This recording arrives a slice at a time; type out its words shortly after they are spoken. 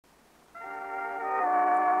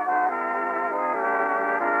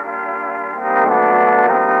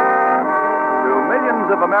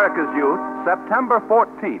America's youth, September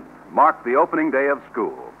 14th marked the opening day of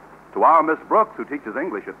school. To our Miss Brooks, who teaches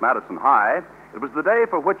English at Madison High, it was the day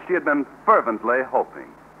for which she had been fervently hoping.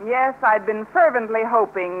 Yes, I'd been fervently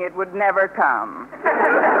hoping it would never come.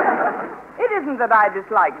 It isn't that I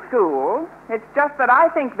dislike school. It's just that I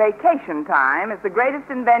think vacation time is the greatest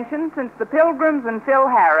invention since the Pilgrims and Phil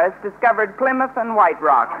Harris discovered Plymouth and White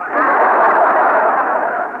Rock.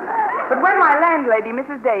 But when my landlady,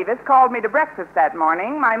 Mrs. Davis, called me to breakfast that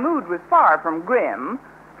morning, my mood was far from grim,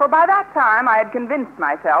 for by that time I had convinced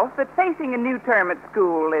myself that facing a new term at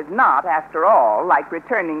school is not, after all, like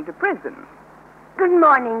returning to prison. Good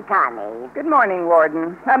morning, Connie. Good morning,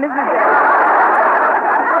 Warden. Mrs. Davis.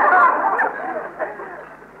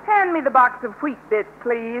 Hand me the box of wheat bits,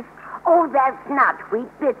 please. Oh, that's not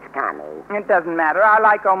wheat bits, Connie. It doesn't matter. I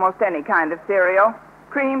like almost any kind of cereal.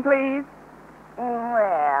 Cream, please.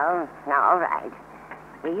 Well, all right.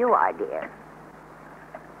 Here you are, dear.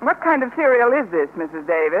 What kind of cereal is this, Mrs.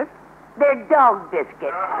 Davis? They're dog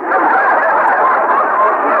biscuits.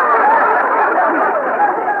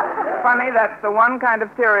 Funny, that's the one kind of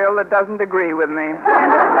cereal that doesn't agree with me.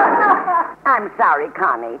 I'm sorry,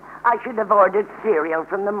 Connie. I should have ordered cereal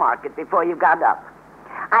from the market before you got up.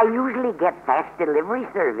 I usually get fast delivery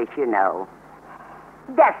service, you know.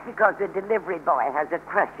 That's because the delivery boy has a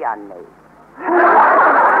crush on me.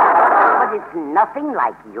 But it's nothing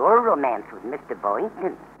like your romance with Mr.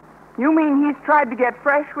 Boynton. You mean he's tried to get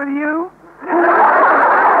fresh with you?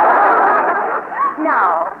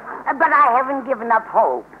 No, but I haven't given up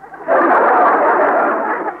hope.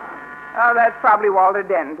 Oh, that's probably Walter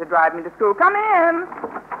Denton to drive me to school. Come in.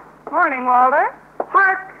 Morning, Walter.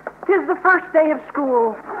 Hark! 'Tis the first day of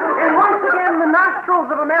school. And once again, the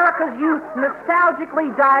nostrils of America's youth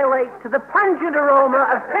nostalgically dilate to the pungent aroma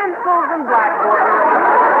of pencils and blackboard.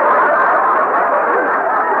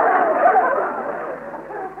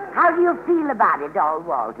 How do you feel about it all,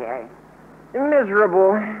 Walter?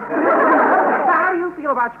 Miserable. How do you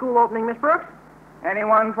feel about school opening, Miss Brooks?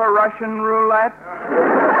 Anyone for Russian roulette?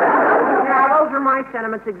 Yeah, those are my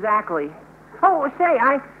sentiments exactly. Oh, say,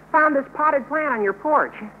 I found this potted plant on your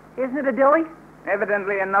porch. Isn't it a dilly?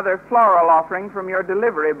 Evidently another floral offering from your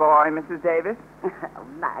delivery boy, Mrs. Davis. Oh,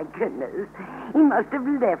 my goodness. He must have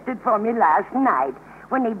left it for me last night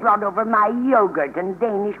when he brought over my yogurt and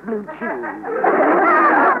Danish blue cheese.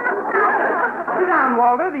 Sit down,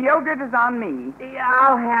 Walter. The yogurt is on me. Yeah,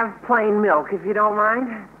 I'll have plain milk, if you don't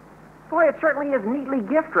mind. Boy, it certainly is neatly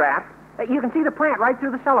gift-wrapped. You can see the plant right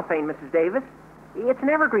through the cellophane, Mrs. Davis. It's an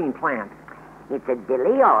evergreen plant. It's a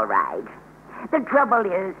dilly, all right. The trouble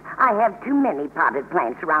is, I have too many potted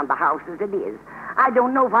plants around the house as it is. I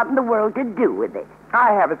don't know what in the world to do with it.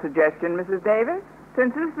 I have a suggestion, Mrs. Davis.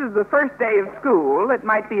 Since this is the first day of school, it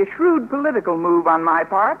might be a shrewd political move on my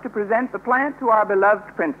part to present the plant to our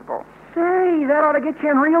beloved principal. Say, that ought to get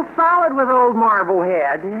you in real solid with old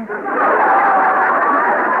Marblehead.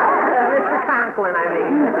 Mr. Conklin, I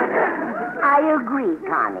mean. I agree,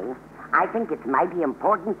 Connie. I think it's mighty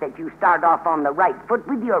important that you start off on the right foot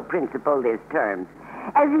with your principal this term.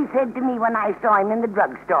 As he said to me when I saw him in the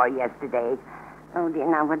drugstore yesterday. Oh, dear,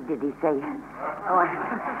 now, what did he say? Oh,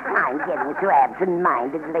 I'm getting so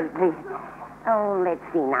absent-minded lately. Oh, let's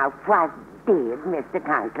see now. What did Mr.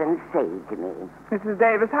 Conklin say to me? Mrs.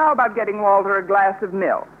 Davis, how about getting Walter a glass of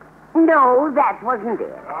milk? No, that wasn't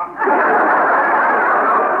it.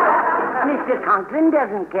 Mr. Conklin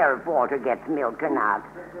doesn't care if Walter gets milk or not.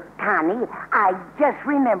 Connie, I just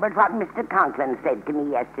remembered what Mr. Conklin said to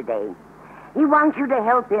me yesterday. He wants you to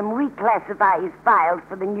help him reclassify his files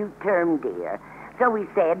for the new term, dear. So he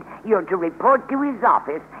said you're to report to his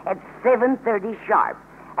office at 7:30 sharp.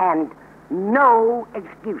 And no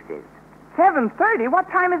excuses. 7:30? What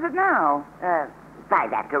time is it now?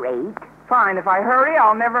 8:05. Fine. If I hurry,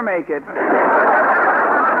 I'll never make it.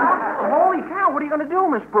 Holy cow, what are you going to do,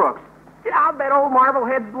 Miss Brooks? I'll bet old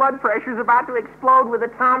Marblehead's blood pressure's about to explode with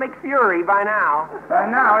atomic fury by now. By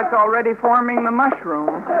now, it's already forming the mushroom.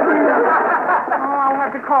 I'll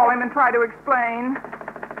have to call him and try to explain.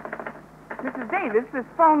 Mrs. Davis, this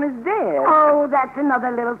phone is dead. Oh, that's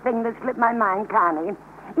another little thing that slipped my mind, Connie.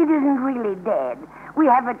 It isn't really dead. We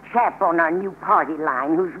have a chap on our new party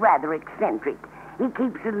line who's rather eccentric. He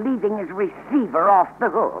keeps leaving his receiver off the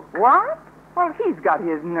hook. What? Well, he's got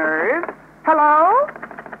his nerve. Hello?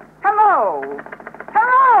 Hello?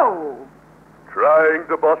 Hello? Trying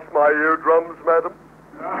to bust my eardrums, madam?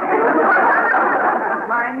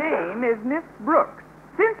 My name is Miss Brooks.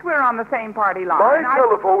 Since we're on the same party line... My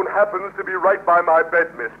telephone happens to be right by my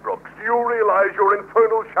bed, Miss Brooks. Do you realize your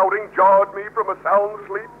infernal shouting jarred me from a sound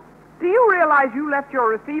sleep? Do you realize you left your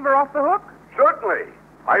receiver off the hook? Certainly.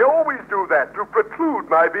 I always do that to preclude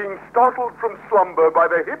my being startled from slumber by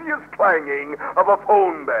the hideous clanging of a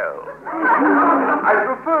phone bell. I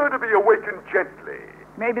prefer to be awakened gently.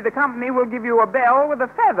 Maybe the company will give you a bell with a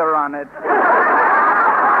feather on it.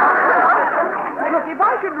 Look, if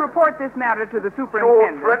I should report this matter to the You're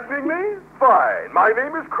superintendent... threatening me? Fine. My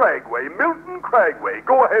name is Cragway, Milton Cragway.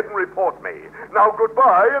 Go ahead and report me. Now,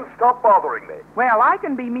 goodbye, and stop bothering me. Well, I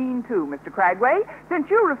can be mean, too, Mr. Cragway. Since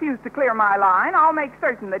you refuse to clear my line, I'll make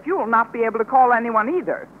certain that you will not be able to call anyone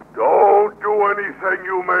either. Don't do anything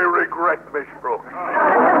you may regret, Miss Brooks.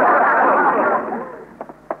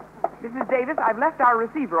 Mrs. Davis, I've left our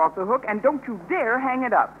receiver off the hook, and don't you dare hang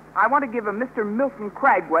it up. I want to give a Mr. Milton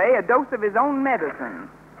Cragway a dose of his own medicine.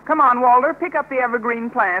 Come on, Walter, pick up the evergreen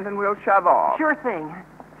plant, and we'll shove off. Sure thing.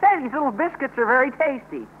 Say, these little biscuits are very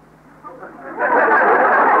tasty.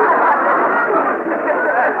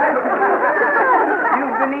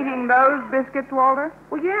 You've been eating those biscuits, Walter?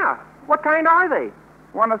 Well, yeah. What kind are they?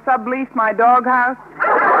 Want to sublease my doghouse?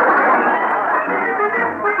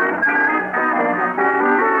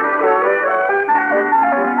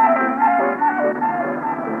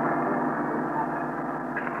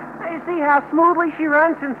 See how smoothly she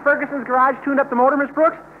runs since Ferguson's garage tuned up the motor, Miss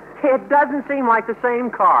Brooks? It doesn't seem like the same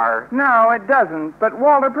car. No, it doesn't. But,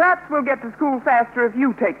 Walter, perhaps we'll get to school faster if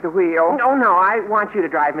you take the wheel. No, I want you to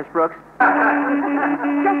drive, Miss Brooks. Just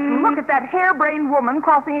look at that harebrained woman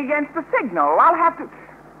crossing against the signal. I'll have to...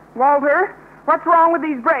 Walter, what's wrong with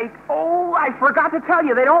these brakes? Oh, I forgot to tell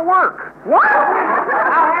you, they don't work. What?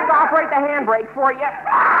 I'll have to operate the handbrake for you.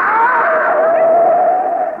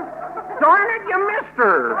 Darn it, you missed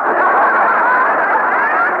her.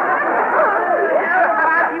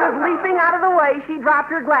 While she was leaping out of the way, she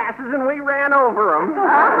dropped her glasses and we ran over them.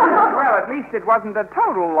 Well, at least it wasn't a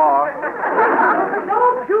total loss.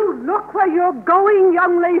 Don't you look where you're going,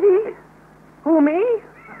 young lady? Who, me?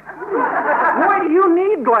 Why do you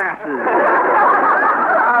need glasses?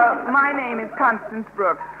 My name is Constance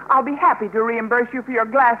Brooks. I'll be happy to reimburse you for your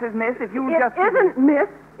glasses, miss, if you'll just... It isn't Miss,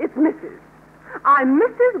 it's Mrs. I'm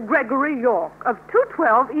Mrs. Gregory York of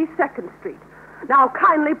 212 East 2nd Street. Now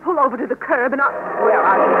kindly pull over to the curb and I'll... Well,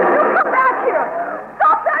 You come back here!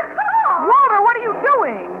 Stop that car! Walter, what are you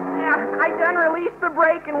doing? Yeah, I done released the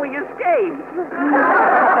brake and we escaped.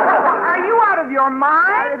 Are you out of your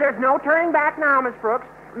mind? There's no turning back now, Miss Brooks.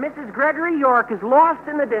 Mrs. Gregory York is lost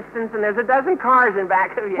in the distance and there's a dozen cars in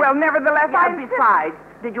back of you. Well, nevertheless, Besides,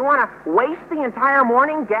 did you want to waste the entire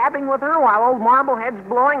morning gabbing with her while old Marblehead's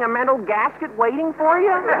blowing a mental gasket waiting for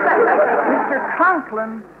you? Mr.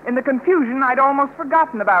 Conklin, in the confusion, I'd almost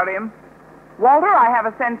forgotten about him. Walter, I have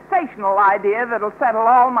a sensational idea that'll settle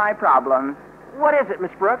all my problems. What is it,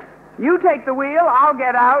 Miss Brooks? You take the wheel, I'll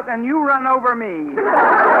get out, and you run over me.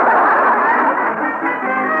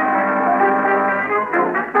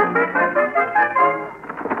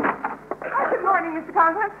 Good morning, Mr.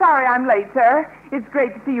 Conklin. Sorry I'm late, sir. It's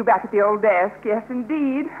great to see you back at the old desk. Yes,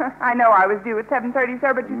 indeed. I know I was due at 7:30,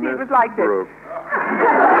 sir, but you see, it was like this. Brooks.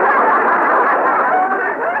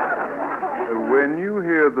 When you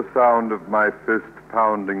hear the sound of my fist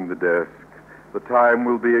pounding the desk, the time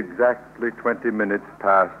will be exactly 20 minutes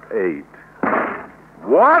past 8.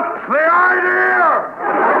 What's the idea?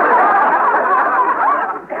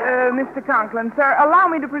 Mr. Conklin, sir, allow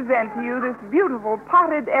me to present to you this beautiful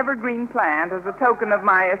potted evergreen plant as a token of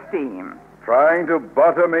my esteem. Trying to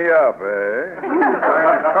butter me up, eh?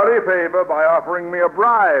 Trying to curry favor by offering me a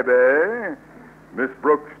bribe, eh? Miss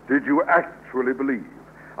Brooks, did you actually believe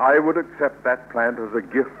I would accept that plant as a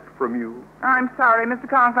gift from you? I'm sorry, Mr.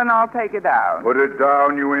 Conklin, I'll take it down. Put it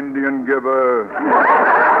down, you Indian giver.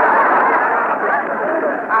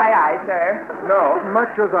 Aye, aye, sir. Now,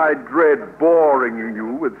 much as I dread boring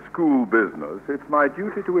you with school business, it's my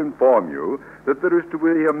duty to inform you that there is to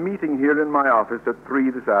be a meeting here in my office at 3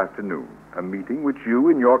 this afternoon. A meeting which you,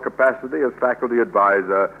 in your capacity as faculty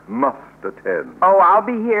advisor, must attend. Oh, I'll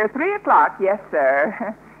be here 3 o'clock, yes,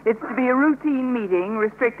 sir. It's to be a routine meeting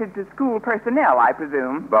restricted to school personnel, I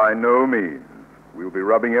presume. By no means. We'll be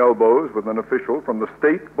rubbing elbows with an official from the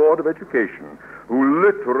State Board of Education who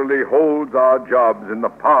literally holds our jobs in the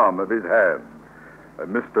palm of his hand.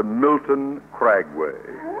 Mr. Milton Cragway.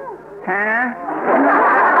 Huh?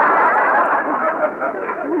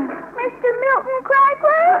 Mr. Milton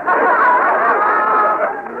Cragway?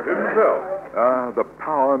 Himself. The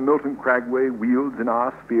power Milton Cragway wields in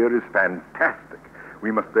our sphere is fantastic.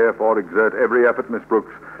 We must therefore exert every effort, Miss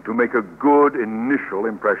Brooks, to make a good initial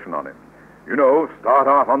impression on him. You know, start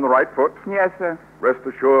off on the right foot. Yes, sir. Rest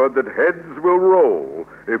assured that heads will roll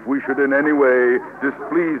if we should in any way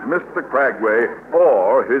displease Mr. Cragway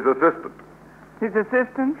or his assistant. His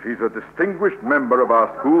assistant? She's a distinguished member of our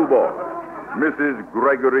school board, Mrs.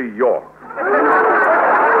 Gregory York.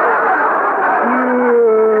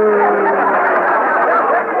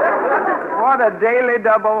 What a daily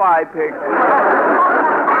double I picked.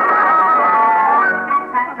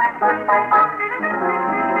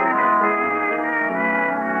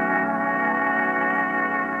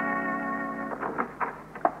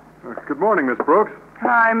 Good morning, Miss Brooks.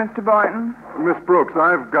 Hi, Mr. Boynton. Miss Brooks,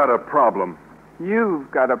 I've got a problem. You've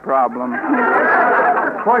got a problem.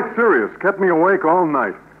 It's quite serious. Kept me awake all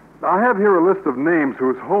night. I have here a list of names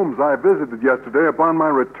whose homes I visited yesterday upon my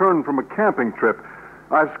return from a camping trip.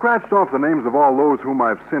 I've scratched off the names of all those whom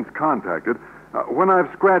I've since contacted. When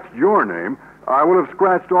I've scratched your name, I will have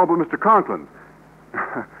scratched all but Mr. Conklin.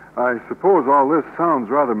 I suppose all this sounds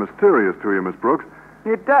rather mysterious to you, Miss Brooks.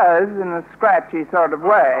 It does, in a scratchy sort of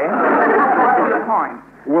way. What's the point?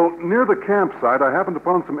 Well, near the campsite, I happened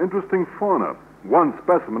upon some interesting fauna, one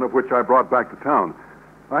specimen of which I brought back to town.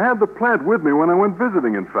 I had the plant with me when I went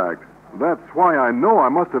visiting, in fact. That's why I know I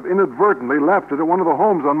must have inadvertently left it at one of the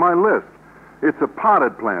homes on my list. It's a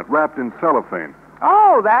potted plant wrapped in cellophane.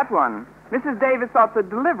 Oh, that one. Mrs. Davis thought the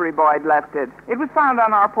delivery boy had left it. It was found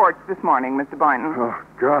on our porch this morning, Mr. Boynton. Oh,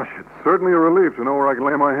 gosh, it's certainly a relief to know where I can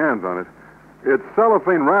lay my hands on it. Its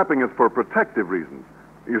cellophane wrapping is for protective reasons.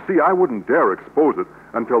 You see, I wouldn't dare expose it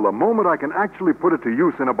until the moment I can actually put it to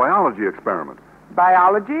use in a biology experiment.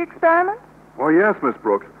 Biology experiment? Oh, yes, Miss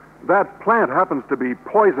Brooks. That plant happens to be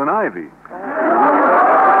poison ivy.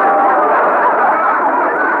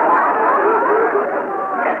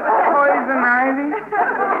 Poison ivy?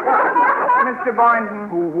 Mr.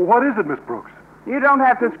 Boynton. What is it, Miss Brooks? You don't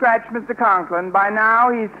have to scratch Mr. Conklin. By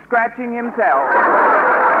now, he's scratching himself.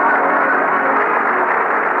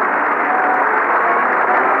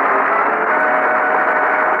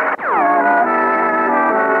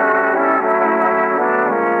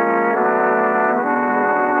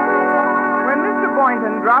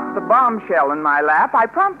 Dropped the bombshell in my lap, I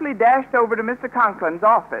promptly dashed over to Mr. Conklin's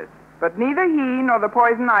office. But neither he nor the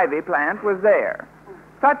poison ivy plant was there.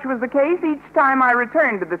 Such was the case each time I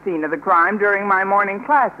returned to the scene of the crime during my morning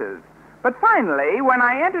classes. But finally, when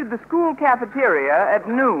I entered the school cafeteria at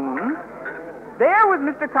noon, there was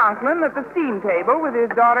Mr. Conklin at the steam table with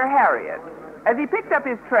his daughter Harriet. As he picked up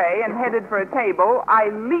his tray and headed for a table, I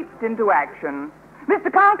leaped into action. Mr.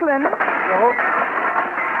 Conklin!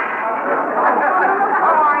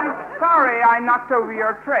 Oh, I'm sorry I knocked over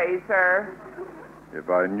your tray, sir. If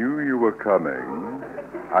I knew you were coming,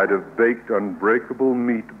 I'd have baked unbreakable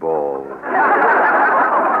meatballs.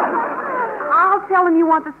 I'll tell him you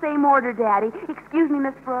want the same order, Daddy. Excuse me,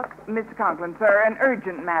 Miss Brooks. Mr. Conklin, sir, an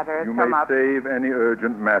urgent matter has You come may up. save any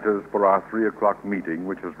urgent matters for our 3 o'clock meeting,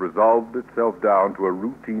 which has resolved itself down to a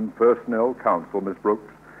routine personnel council, Miss Brooks.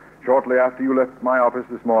 Shortly after you left my office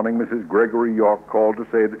this morning, Mrs. Gregory York called to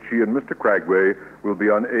say that she and Mr. Cragway will be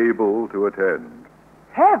unable to attend.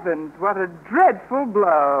 Heavens, what a dreadful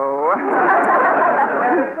blow.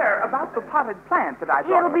 Sir, about the potted plant that I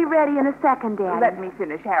brought. It'll be ready in a second, Daddy. Let me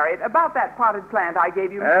finish, Harriet. About that potted plant I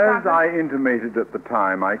gave you, Mr. As Conklin. I intimated at the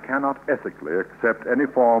time, I cannot ethically accept any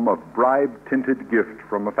form of bribe-tinted gift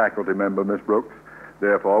from a faculty member, Miss Brooks.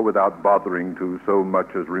 Therefore, without bothering to so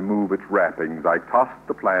much as remove its wrappings, I tossed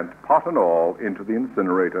the plant, pot and all, into the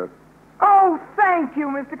incinerator. Oh, thank you,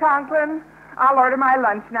 Mr. Conklin. I'll order my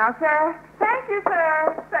lunch now, sir. Thank you,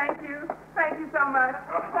 sir. Thank you. Thank you so much.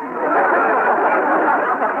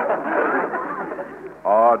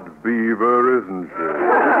 Odd beaver, isn't she?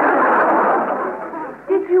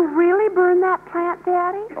 Did you really burn that plant,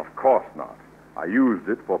 Daddy? Of course not. I used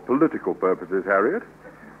it for political purposes, Harriet.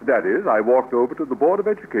 That is, I walked over to the Board of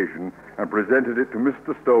Education and presented it to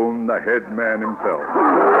Mr. Stone, the head man himself.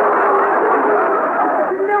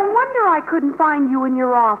 No wonder I couldn't find you in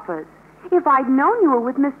your office. If I'd known you were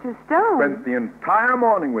with Mr. Stone. Spent the entire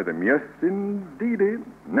morning with him, yes, indeedy.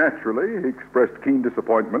 Naturally, he expressed keen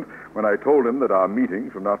disappointment when I told him that our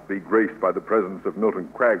meetings would not be graced by the presence of Milton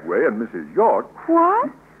Cragway and Mrs. York. What?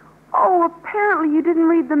 Oh, apparently you didn't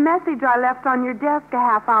read the message I left on your desk a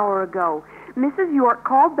half hour ago. Mrs. York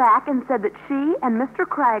called back and said that she and Mr.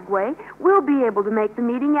 Cragway will be able to make the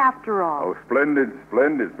meeting after all. Oh, splendid,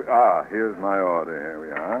 splendid. Ah, here's my order. Here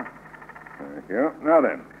we are. Thank you. Now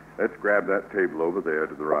then, let's grab that table over there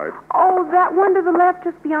to the right. Oh, that one to the left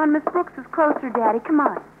just beyond Miss Brooks is closer, Daddy. Come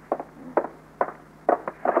on.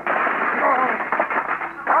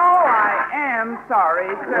 Oh, I am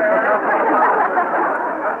sorry, sir.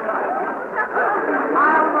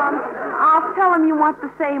 I'll tell him you want the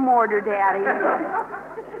same order, Daddy.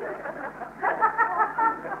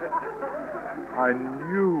 I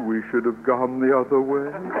knew we should have gone the other way.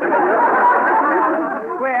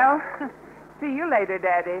 Well, see you later,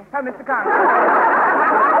 Daddy. Oh, Mr. Conklin.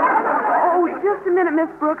 Oh, just a minute, Miss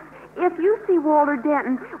Brooks. If you see Walter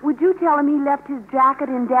Denton, would you tell him he left his jacket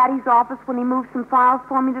in Daddy's office when he moved some files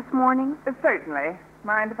for me this morning? Certainly.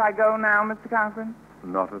 Mind if I go now, Mr. Conklin?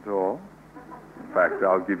 Not at all. In fact,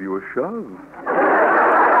 I'll give you a shove.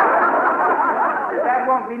 That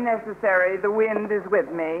won't be necessary. The wind is with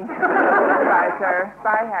me. Bye, sir.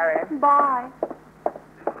 Bye, Harry. Bye.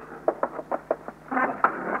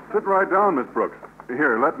 Sit right down, Miss Brooks.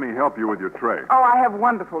 Here, let me help you with your tray. Oh, I have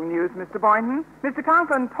wonderful news, Mr. Boynton. Mr.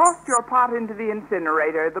 Conklin tossed your pot into the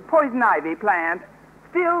incinerator, the poison ivy plant,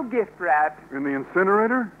 still gift wrapped. In the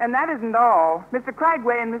incinerator? And that isn't all. Mr.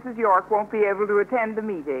 Cragway and Mrs. York won't be able to attend the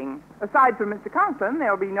meeting. Aside from Mr. Conklin,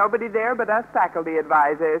 there'll be nobody there but us faculty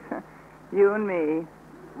advisors. You and me.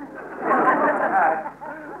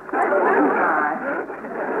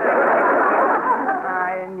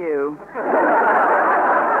 I and you.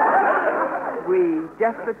 We,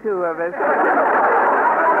 just the two of us.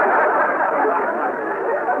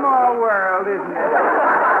 Small world, isn't it?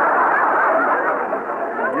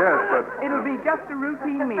 Yes, but... It'll be just a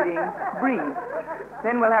routine meeting, brief.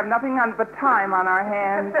 Then we'll have nothing but time on our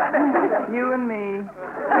hands. You and me.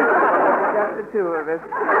 Just the two of us.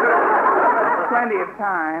 Plenty of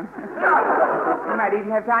time. We might even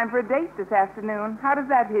have time for a date this afternoon. How does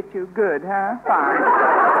that hit you? Good, huh? Fine.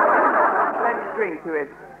 Let's drink to it.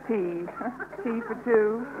 Tea. Tea for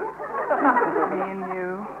two. Me and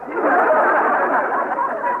you.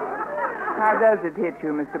 How does it hit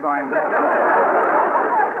you, Mr. Boynton?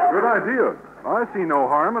 Good idea. I see no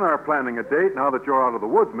harm in our planning a date now that you're out of the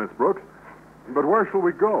woods, Miss Brooks. But where shall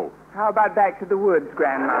we go? How about back to the woods,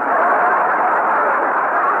 Grandma?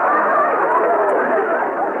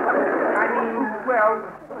 I mean, well,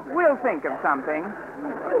 we'll think of something.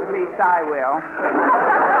 At least I will.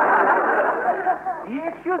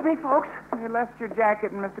 Excuse me, folks. You left your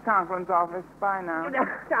jacket in Mr. Conklin's office. Bye now.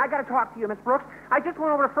 I got to talk to you, Miss Brooks. I just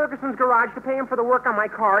went over to Ferguson's garage to pay him for the work on my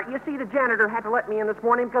car. You see, the janitor had to let me in this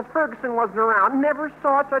morning because Ferguson wasn't around. Never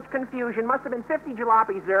saw such confusion. Must have been 50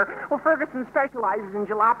 jalopies there. Well, Ferguson specializes in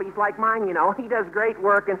jalopies like mine, you know. He does great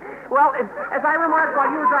work. And, well, as I remarked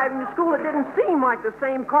while you were driving to school, it didn't seem like the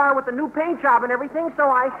same car with the new paint job and everything, so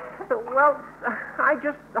I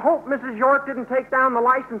just hope Mrs. York didn't take down the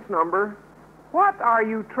license number. What are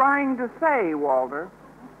you trying to say, Walter?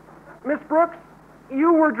 Miss Brooks,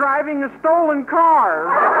 you were driving a stolen car.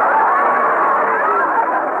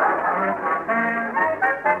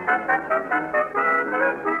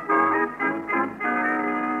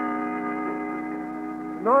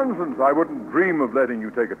 Nonsense. I wouldn't dream of letting you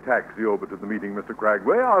take a taxi over to the meeting, Mr.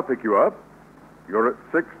 Cragway. I'll pick you up. You're at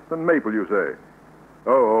 6th and Maple, you say?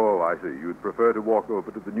 Oh, I see. You'd prefer to walk over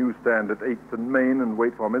to the newsstand at 8th and Main and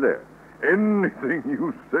wait for me there. Anything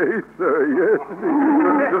you say, sir, yes.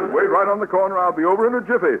 Just wait right on the corner. I'll be over in a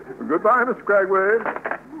jiffy. Goodbye, Mr. Cragway.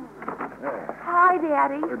 Hi,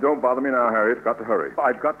 Daddy. Don't bother me now, Harriet. Got to hurry.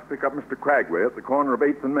 I've got to pick up Mr. Cragway at the corner of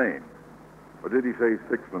 8th and Main. Or did he say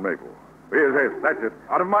 6th and Maple? Yes, that's it.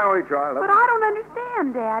 Out of my way, child. But I don't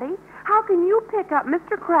understand, Daddy. How can you pick up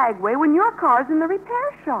Mr. Cragway when your car's in the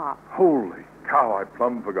repair shop? Holy cow, I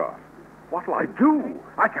plumb forgot. What'll I do?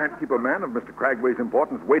 I can't keep a man of Mr. Cragway's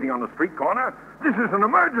importance waiting on the street corner. This is an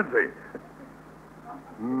emergency.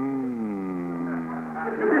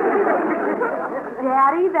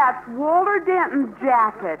 Daddy, that's Walter Denton's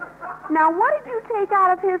jacket. Now, what did you take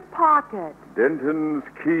out of his pocket? Denton's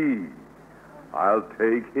key. I'll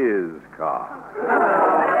take his car.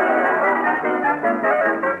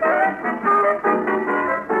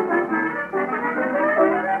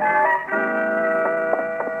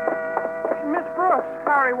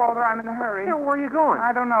 Sorry, Walter, I'm in a hurry. Yeah, where are you going?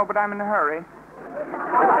 I don't know, but I'm in a hurry.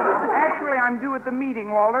 Actually, I'm due at the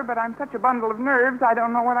meeting, Walter, but I'm such a bundle of nerves, I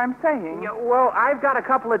don't know what I'm saying. Yeah, well, I've got a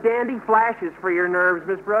couple of dandy flashes for your nerves,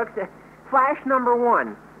 Miss Brooks. Flash number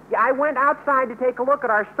 1. Yeah, I went outside to take a look at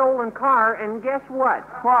our stolen car, and guess what?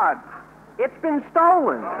 What? It's been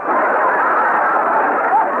stolen.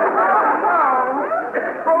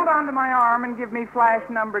 Hold on to my arm and give me flash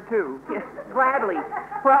number 2. Yeah, gladly.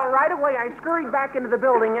 Well, right away I scurried back into the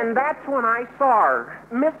building, and that's when I saw her,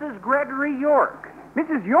 Mrs. Gregory York.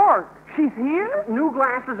 Mrs. York? She's here? New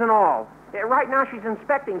glasses and all. Right now she's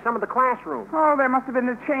inspecting some of the classrooms. Oh, there must have been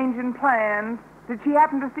a change in plans. Did she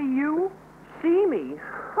happen to see you? See me?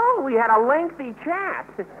 Oh, we had a lengthy chat.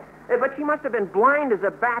 But she must have been blind as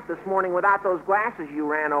a bat this morning without those glasses you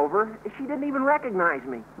ran over. She didn't even recognize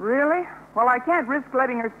me. Really? Well, I can't risk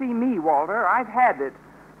letting her see me, Walter. I've had it.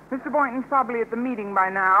 Mr. Boynton's probably at the meeting by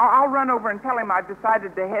now. I'll run over and tell him I've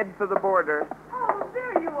decided to head for the border. Oh,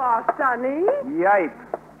 there you are, Sonny. Yipe.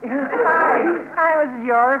 Hi, Mrs.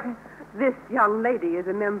 York. This young lady is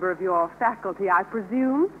a member of your faculty, I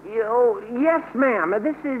presume. Oh, yes, ma'am.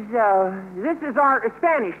 This is our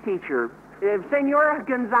Spanish teacher, Senora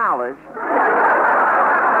Gonzalez.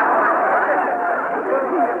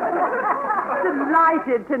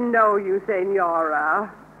 Delighted to know you,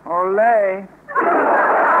 Senora. Ole.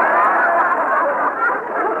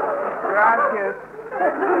 Gracias.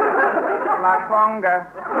 La conga.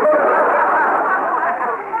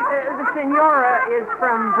 The Senora is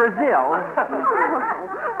from Brazil.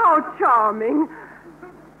 How charming.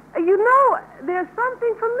 You know, there's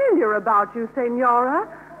something familiar about you, Senora.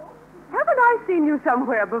 Haven't I seen you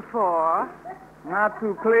somewhere before? Not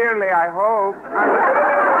too clearly, I hope.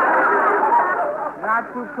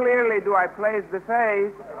 Not too clearly do I place the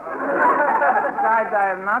face. Besides, I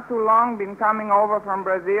have not too long been coming over from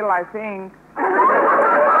Brazil, I think.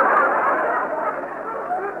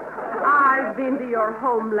 I've been to your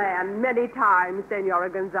homeland many times, Senora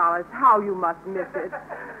Gonzalez. How you must miss it.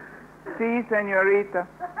 Si, senorita.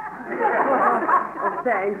 Oh,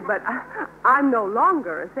 thanks, but I'm no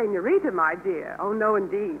longer a senorita, my dear. Oh, no,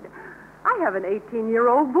 indeed. I have an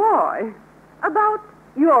 18-year-old boy. About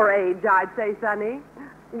your age, I'd say, Sonny.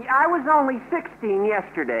 I was only 16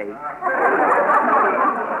 yesterday.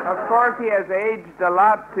 Of course, he has aged a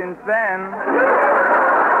lot since then.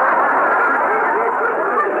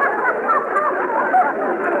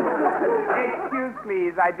 Excuse,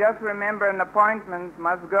 please. I just remember an appointment.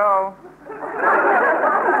 Must go.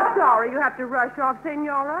 Sorry you have to rush off,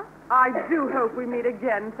 Senora. I do hope we meet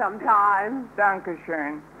again sometime.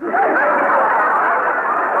 Dankeschön.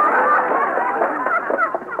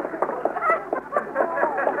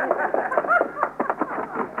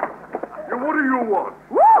 What do you want?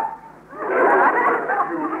 Woo!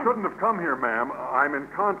 You shouldn't have come here, ma'am. I'm in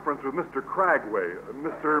conference with Mr. Cragway,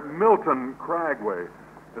 Mr. Milton Cragway.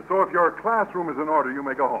 So if your classroom is in order, you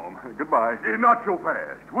may go home. Goodbye. Not so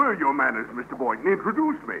fast. Where are your manners, Mr. Boynton?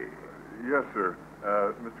 Introduce me. Yes, sir.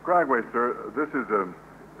 Mr. Cragway, sir, this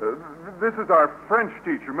is our French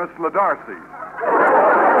teacher, Miss LaDarcy.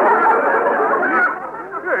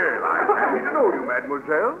 Well, I'm happy to know you,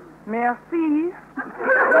 mademoiselle. Merci.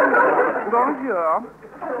 Bonjour.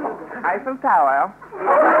 Eiffel Tower.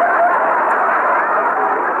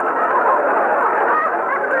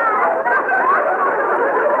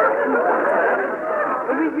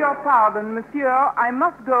 With your pardon, monsieur, I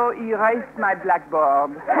must go erase my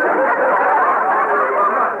blackboard.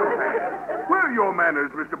 Where are your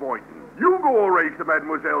manners, Mr. Boynton? You go erase the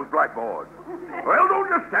mademoiselle's blackboard. Well, don't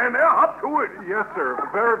just stand there. Hop to it. Yes, sir.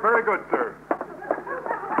 Very, very good, sir.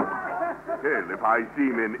 Well, if I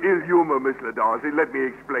seem in ill humor, Miss LaDarcy, let me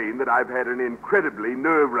explain that I've had an incredibly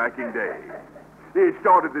nerve-wracking day. It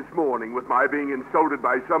started this morning with my being insulted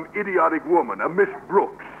by some idiotic woman, a Miss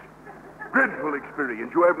Brooks. Dreadful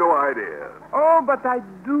experience. You have no idea. Oh, but I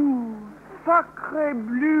do. Sacre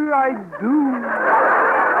bleu, I do.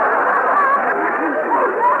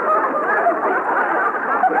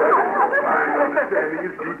 My understanding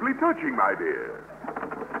is deeply touching, my dear.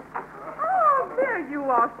 Oh, there you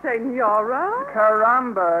are, Senora.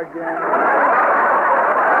 Caramba again.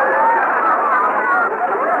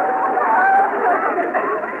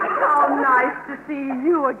 How nice to see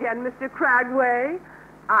you again, Mr. Cragway.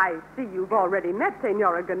 I see you've already met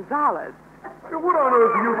Senora Gonzalez. What on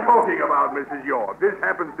earth are you talking about, Mrs. York? This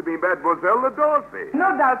happens to be Mademoiselle LaDarcy.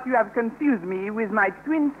 No doubt you have confused me with my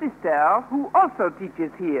twin sister, who also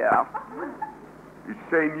teaches here.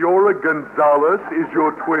 Senora Gonzalez is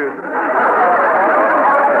your twin.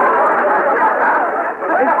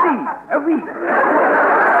 Oui.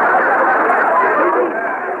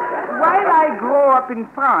 While I grow up in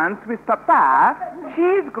France with Papa,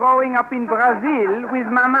 she's growing up in Brazil with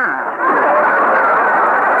Mama.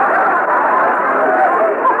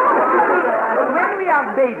 When we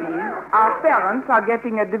are babies, our parents are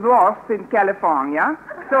getting a divorce in California,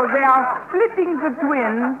 so they are splitting the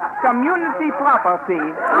twins' community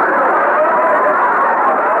property.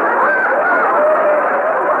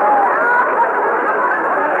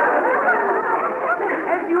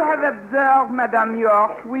 As you have observed, Madame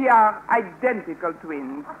York, we are identical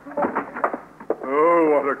twins. Oh,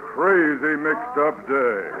 what a crazy mixed-up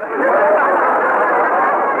day.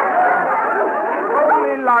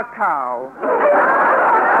 Holy la cow.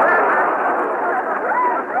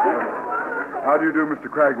 How do you do, Mr.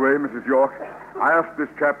 Cragway, Mrs. York? I asked this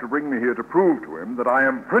chap to bring me here to prove to him that I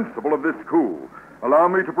am principal of this school. allow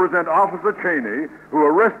me to present Officer Cheney, who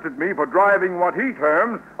arrested me for driving what he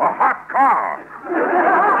terms a hot car.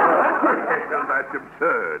 Well, that's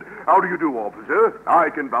absurd. How do you do, officer? I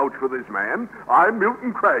can vouch for this man. I'm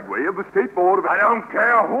Milton Cragway of the State Board of... I don't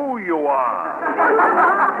care who you are.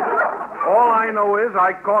 All I know is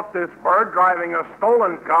I caught this bird driving a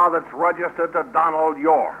stolen car that's registered to Donald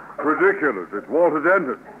York. Ridiculous. It's Walter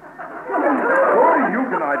Denton. Surely you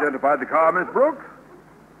can identify the car, Miss Brooks.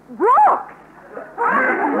 Brooks! Miss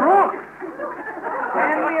Brooks!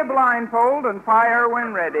 Hand me a blindfold and fire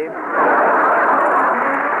when ready.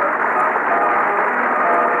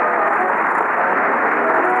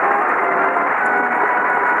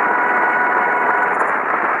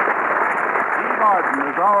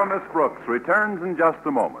 As our Miss Brooks returns in just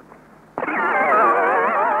a moment.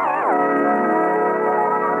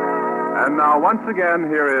 And now, once again,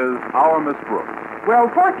 here is our Miss Brooks. Well,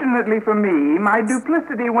 fortunately for me, my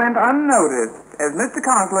duplicity went unnoticed as Mr.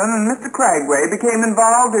 Conklin and Mr. Cragway became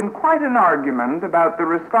involved in quite an argument about the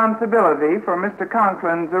responsibility for Mr.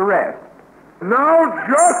 Conklin's arrest. Now,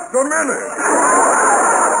 just a minute.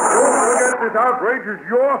 Don't forget this outrage is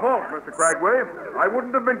your fault, Mr. Cragway. I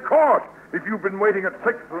wouldn't have been caught if you'd been waiting at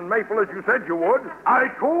 6th and Maple as you said you would. I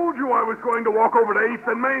told you I was going to walk over to 8th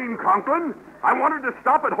and Main, Conklin. I wanted to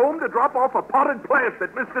stop at home to drop off a potted plant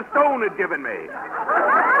that Mr. Stone had given me.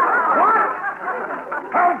 What?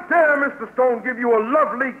 How dare Mr. Stone give you a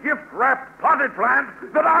lovely gift-wrapped potted plant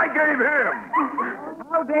that I gave him?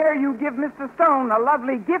 How dare you give Mr. Stone a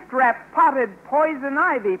lovely gift-wrapped potted poison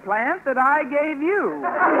ivy plant that I gave you?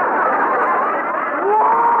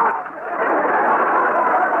 What?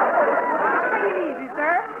 Take it easy,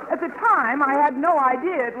 sir. At the time, I had no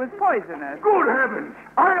idea it was poisonous. Good heavens!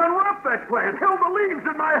 I unwrapped that plant, held the leaves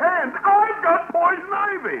in my hand. I've got poison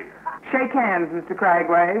ivy. Shake hands, Mr.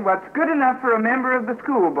 Cragway. What's good enough for a member of the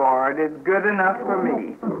school board is good enough for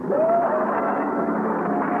me.